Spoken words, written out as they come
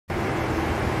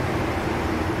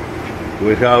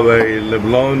We have a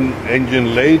LeBlond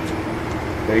engine lathe,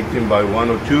 18 by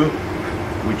 102,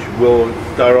 which will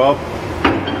start off.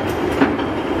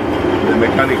 The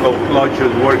mechanical clutch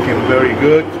is working very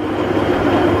good.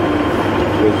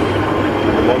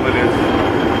 At the moment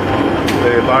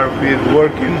the bar feed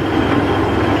working.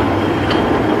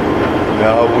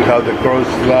 Now we have the cross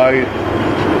slide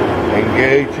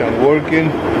engaged and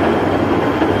working.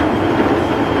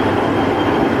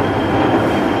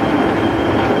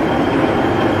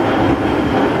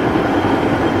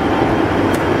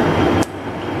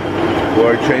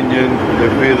 We're changing the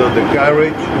feed of the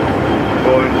carriage,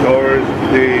 going towards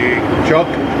the chuck.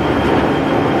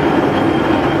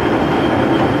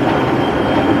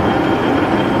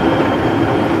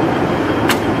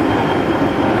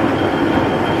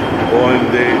 Going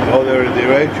the other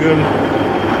direction.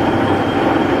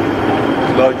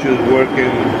 Clutch is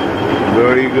working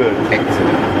very good.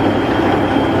 Excellent.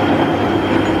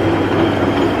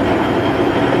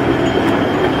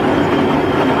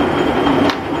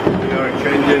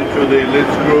 Into the lid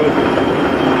screw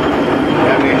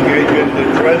and engaging the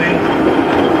threading,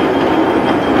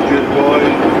 which is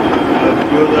going as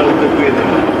good as the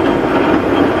feeding.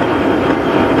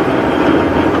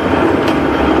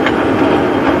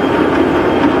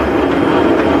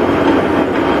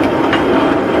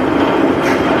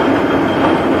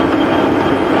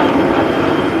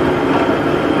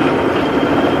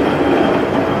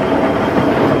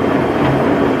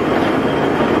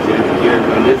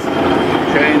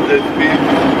 Change the speed,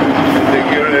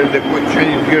 the quick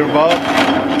change gearbox.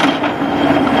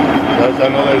 That's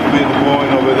another speed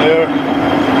going over there.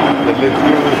 The lid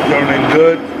screw is turning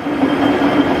good.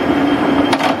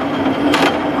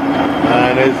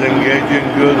 And it's engaging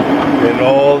good in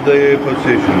all the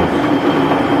positions.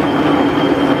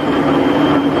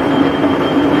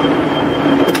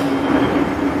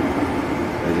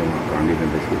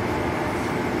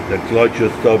 The clutch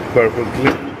is stopped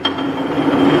perfectly.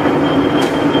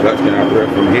 Clutch can operate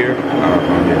from here or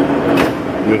from here.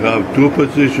 You have two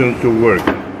positions to work,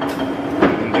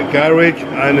 in the carriage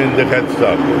and in the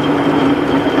headstock.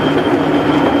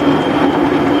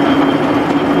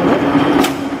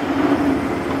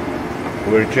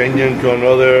 We're changing to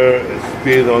another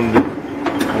speed on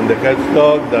the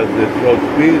headstock. That's the slow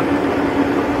speed.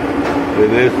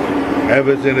 With this,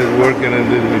 everything is working in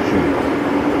this machine.